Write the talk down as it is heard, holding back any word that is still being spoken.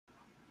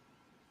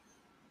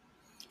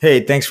Hey,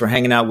 thanks for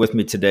hanging out with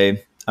me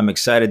today. I'm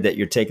excited that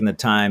you're taking the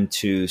time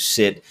to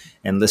sit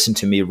and listen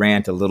to me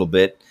rant a little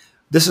bit.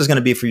 This is going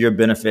to be for your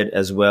benefit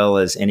as well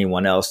as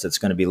anyone else that's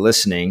going to be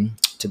listening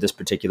to this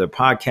particular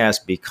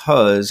podcast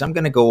because I'm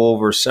going to go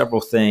over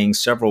several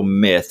things, several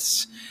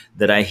myths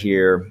that I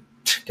hear,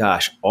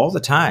 gosh, all the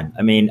time.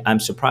 I mean, I'm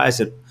surprised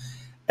that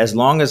as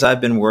long as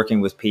I've been working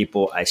with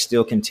people, I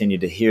still continue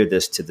to hear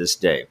this to this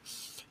day.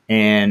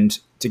 And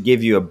to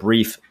give you a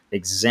brief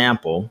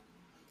example,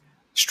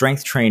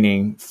 strength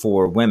training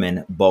for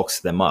women bulks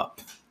them up.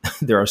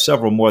 There are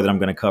several more that I'm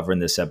going to cover in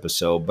this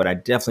episode, but I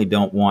definitely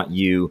don't want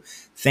you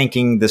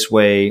thinking this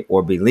way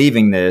or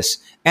believing this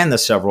and the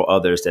several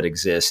others that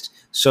exist.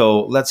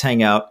 So let's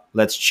hang out,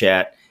 let's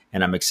chat,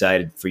 and I'm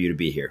excited for you to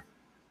be here.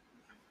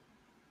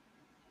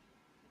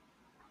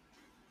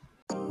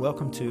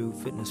 Welcome to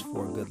Fitness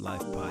for a Good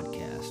Life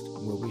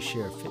podcast, where we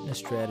share fitness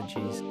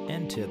strategies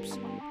and tips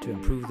to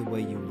improve the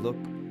way you look,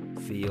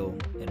 feel,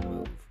 and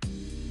move.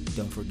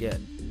 Don't forget,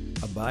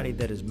 a body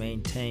that is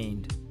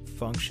maintained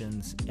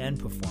functions and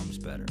performs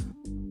better.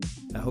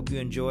 I hope you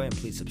enjoy and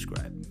please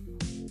subscribe.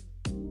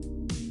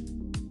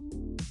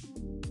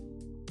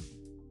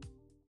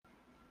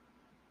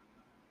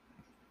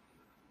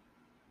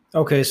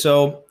 Okay,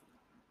 so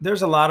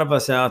there's a lot of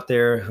us out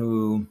there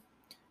who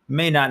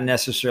may not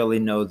necessarily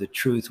know the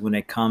truth when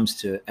it comes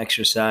to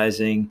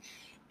exercising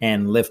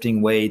and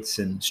lifting weights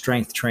and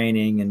strength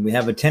training. And we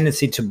have a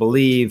tendency to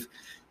believe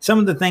some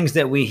of the things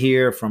that we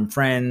hear from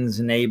friends,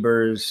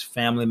 neighbors,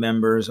 family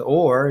members,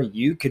 or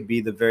you could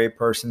be the very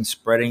person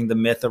spreading the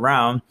myth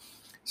around.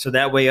 So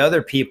that way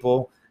other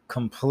people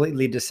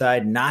completely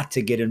decide not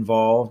to get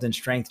involved in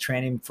strength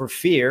training for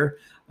fear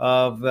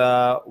of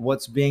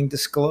what's being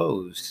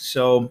disclosed.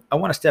 So I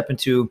want to step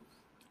into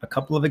a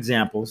couple of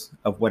examples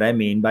of what I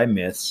mean by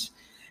myths.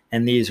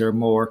 And these are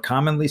more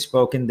commonly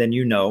spoken than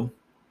you know.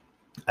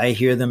 I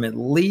hear them at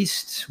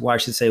least, well, I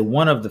should say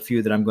one of the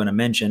few that I'm going to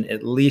mention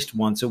at least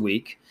once a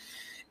week.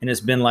 And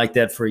it's been like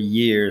that for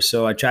years.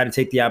 So I try to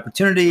take the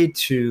opportunity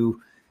to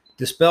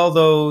dispel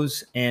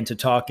those and to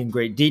talk in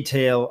great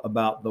detail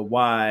about the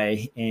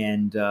why.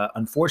 And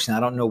unfortunately, I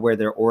don't know where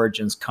their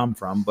origins come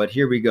from, but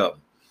here we go.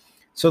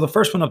 So the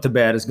first one up to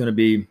bat is going to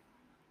be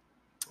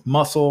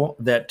muscle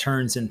that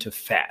turns into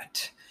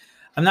fat.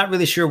 I'm not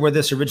really sure where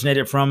this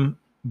originated from,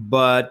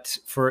 but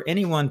for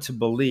anyone to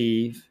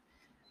believe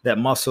that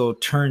muscle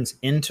turns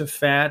into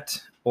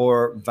fat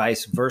or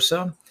vice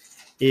versa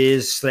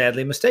is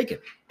sadly mistaken.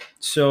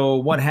 So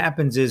what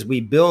happens is we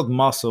build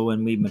muscle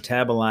and we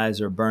metabolize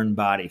or burn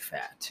body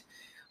fat,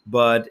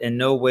 but in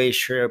no way,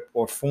 shape,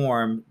 or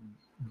form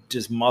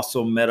does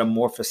muscle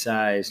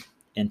metamorphosize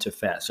into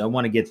fat. So I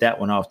want to get that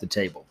one off the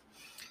table.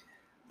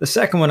 The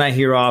second one I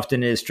hear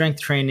often is strength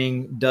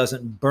training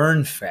doesn't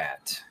burn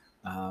fat.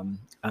 I'm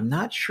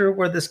not sure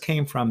where this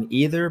came from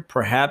either.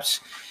 Perhaps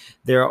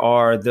there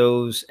are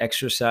those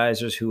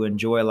exercisers who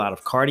enjoy a lot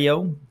of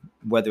cardio,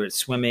 whether it's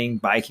swimming,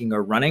 biking,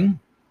 or running.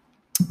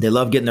 They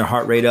love getting their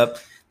heart rate up.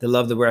 They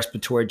love the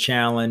respiratory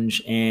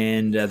challenge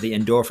and the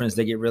endorphins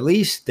that get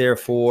released.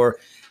 Therefore,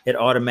 it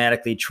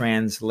automatically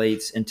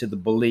translates into the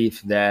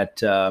belief that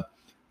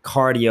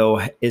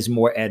cardio is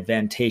more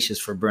advantageous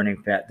for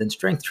burning fat than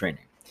strength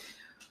training.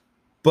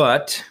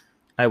 But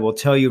I will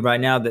tell you right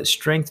now that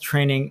strength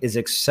training is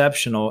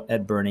exceptional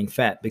at burning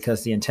fat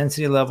because the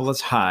intensity level is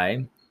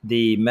high,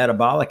 the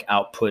metabolic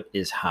output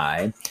is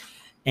high,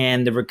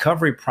 and the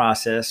recovery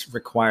process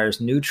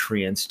requires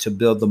nutrients to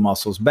build the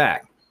muscles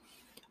back.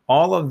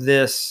 All of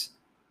this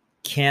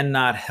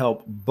cannot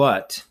help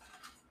but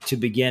to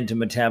begin to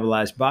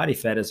metabolize body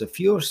fat as a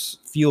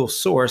fuel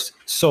source,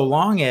 so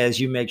long as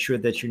you make sure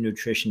that your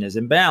nutrition is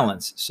in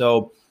balance.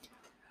 So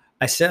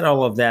I said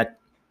all of that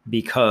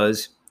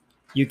because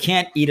you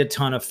can't eat a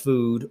ton of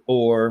food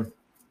or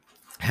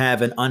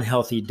have an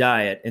unhealthy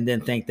diet and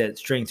then think that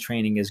strength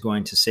training is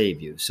going to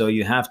save you. So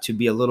you have to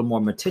be a little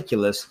more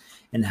meticulous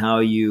in how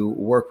you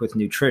work with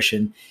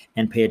nutrition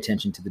and pay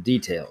attention to the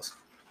details.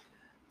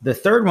 The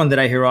third one that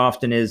I hear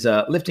often is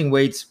lifting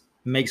weights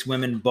makes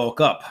women bulk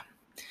up.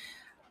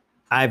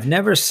 I've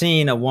never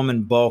seen a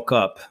woman bulk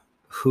up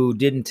who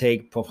didn't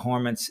take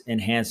performance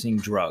enhancing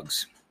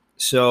drugs.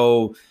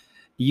 So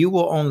you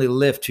will only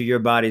lift to your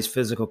body's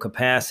physical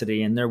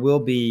capacity, and there will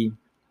be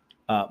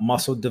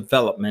muscle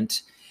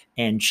development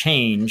and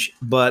change,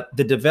 but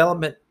the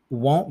development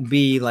won't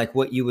be like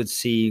what you would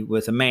see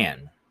with a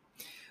man.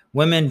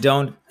 Women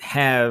don't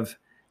have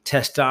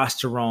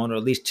testosterone, or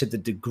at least to the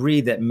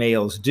degree that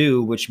males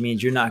do, which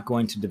means you're not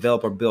going to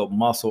develop or build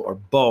muscle or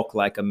bulk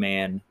like a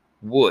man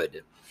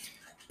would.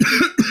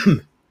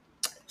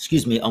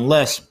 Excuse me,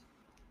 unless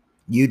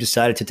you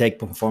decided to take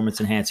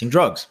performance enhancing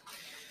drugs.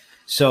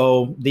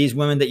 So these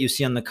women that you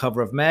see on the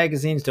cover of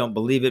magazines, don't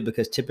believe it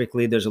because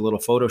typically there's a little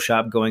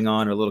Photoshop going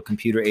on or a little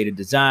computer aided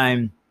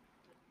design.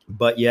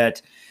 But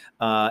yet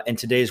in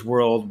today's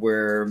world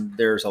where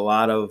there's a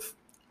lot of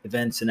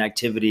events and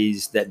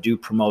activities that do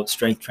promote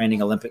strength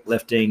training, Olympic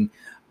lifting,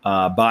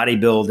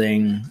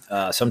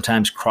 bodybuilding,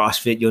 sometimes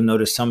CrossFit, you'll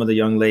notice some of the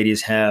young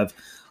ladies have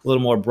a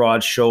little more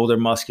broad shoulder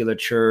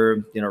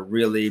musculature,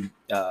 really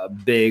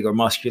big or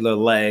muscular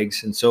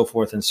legs, and so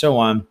forth and so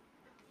on.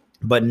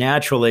 But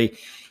naturally,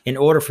 in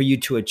order for you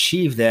to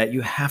achieve that,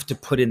 you have to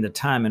put in the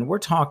time. And we're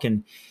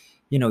talking,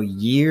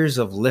 years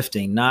of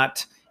lifting,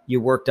 not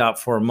you worked out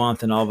for a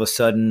month and all of a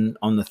sudden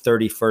on the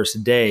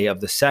 31st day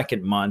of the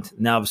second month,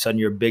 now all of a sudden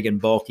you're big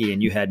and bulky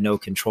and you had no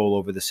control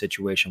over the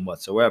situation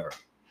whatsoever.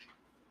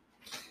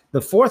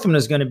 The fourth one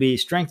is going to be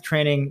strength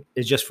training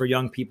is just for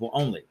young people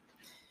only.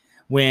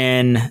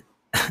 When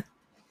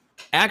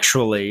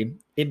actually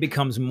it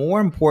becomes more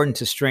important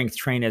to strength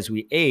train as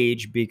we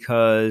age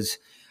because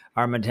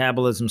our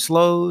metabolism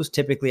slows,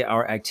 typically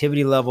our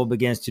activity level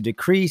begins to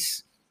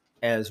decrease,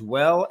 as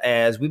well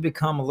as we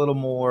become a little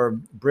more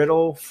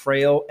brittle,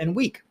 frail, and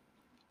weak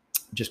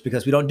just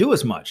because we don't do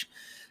as much.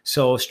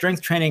 So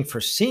strength training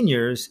for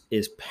seniors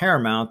is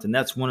paramount, and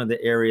that's one of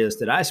the areas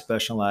that I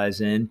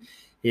specialize in,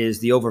 is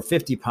the over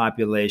 50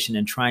 population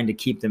and trying to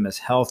keep them as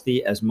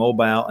healthy, as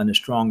mobile, and as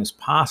strong as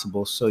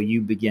possible so you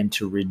begin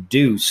to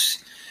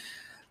reduce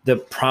the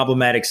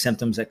problematic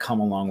symptoms that come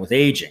along with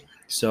aging.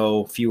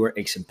 So fewer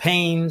aches and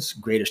pains,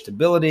 greater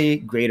stability,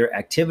 greater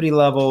activity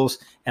levels,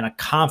 and a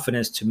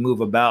confidence to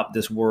move about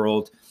this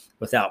world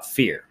without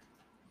fear.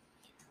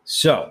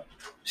 So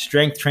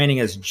strength training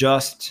is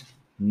just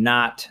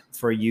not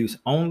for youth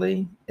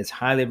only. It's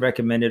highly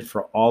recommended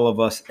for all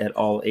of us at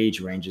all age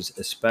ranges,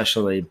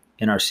 especially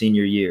in our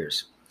senior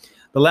years.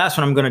 The last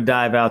one I'm going to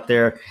dive out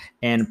there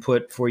and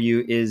put for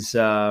you is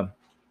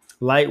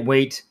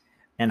lightweight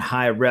and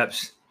high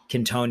reps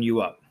can tone you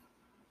up.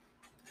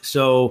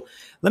 So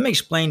let me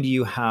explain to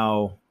you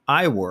how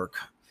I work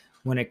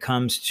when it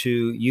comes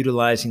to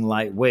utilizing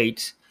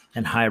lightweight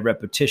and high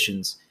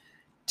repetitions.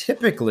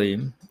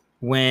 Typically,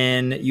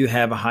 when you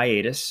have a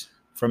hiatus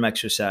from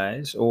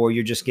exercise or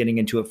you're just getting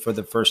into it for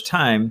the first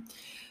time,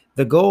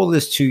 the goal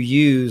is to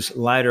use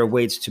lighter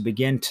weights to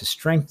begin to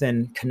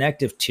strengthen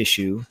connective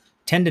tissue,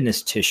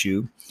 tendinous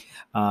tissue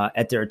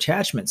at their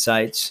attachment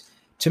sites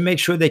to make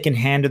sure they can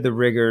handle the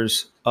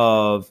rigors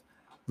of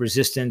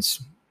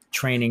resistance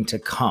training to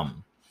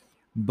come.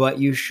 But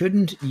you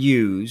shouldn't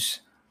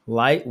use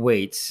light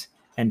weights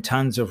and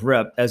tons of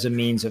rep as a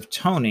means of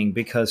toning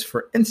because,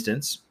 for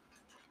instance,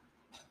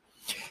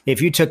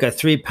 if you took a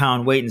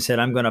 3-pound weight and said,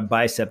 I'm going to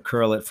bicep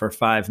curl it for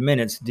 5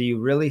 minutes, do you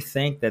really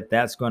think that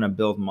that's going to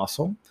build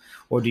muscle?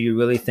 Or do you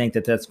really think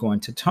that that's going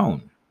to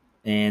tone?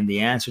 And the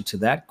answer to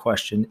that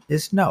question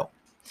is no.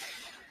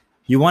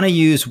 You want to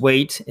use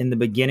weight in the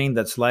beginning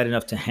that's light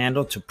enough to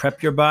handle to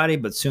prep your body,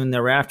 but soon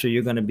thereafter,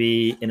 you're going to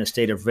be in a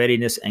state of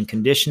readiness and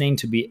conditioning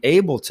to be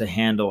able to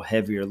handle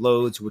heavier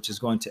loads, which is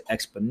going to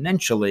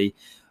exponentially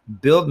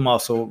build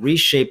muscle,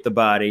 reshape the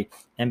body,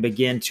 and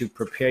begin to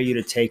prepare you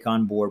to take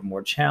on board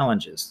more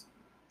challenges.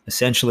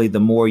 Essentially, the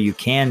more you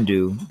can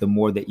do, the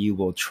more that you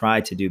will try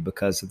to do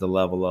because of the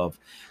level of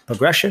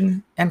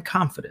progression and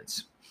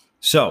confidence.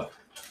 So,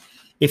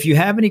 if you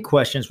have any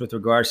questions with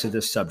regards to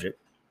this subject,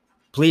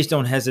 please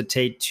don't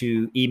hesitate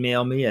to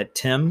email me at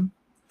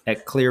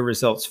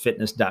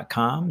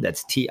tim@clearresultsfitness.com.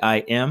 That's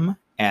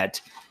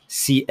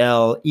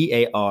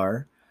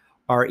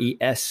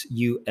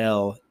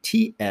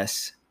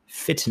TIM@CLEARRESULTS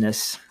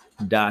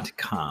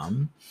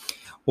fitness.com.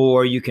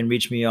 Or you can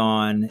reach me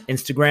on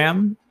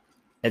Instagram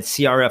at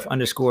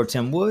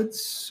CRF_Tim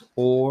Woods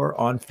or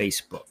on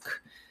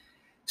Facebook.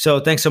 So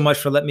thanks so much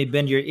for letting me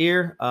bend your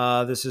ear.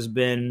 This has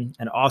been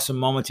an awesome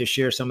moment to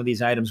share some of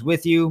these items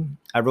with you.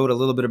 I wrote a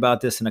little bit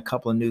about this in a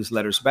couple of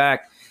newsletters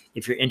back.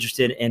 If you're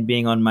interested in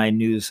being on my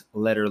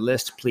newsletter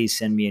list, please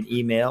send me an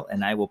email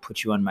and I will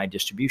put you on my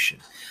distribution.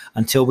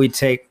 Until we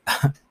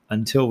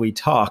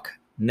talk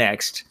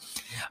next,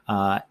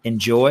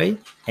 enjoy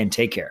and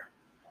take care.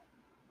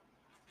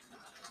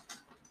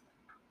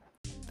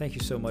 Thank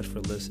you so much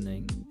for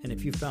listening. And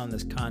if you found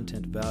this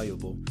content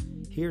valuable,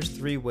 here's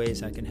 3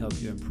 ways I can help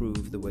you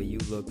improve the way you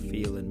look,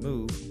 feel, and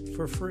move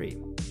for free.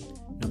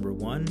 Number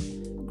 1,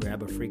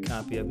 grab a free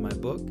copy of my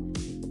book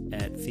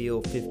at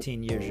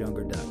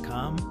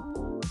feel15yearsyounger.com.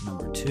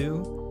 Number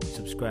 2,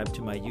 subscribe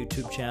to my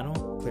YouTube channel,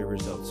 Clear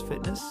Results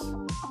Fitness.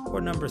 Or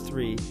number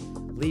 3,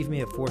 leave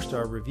me a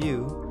 4-star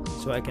review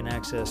so I can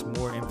access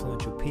more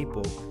influential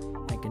people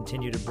and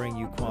continue to bring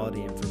you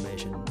quality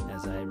information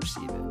as I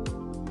receive it.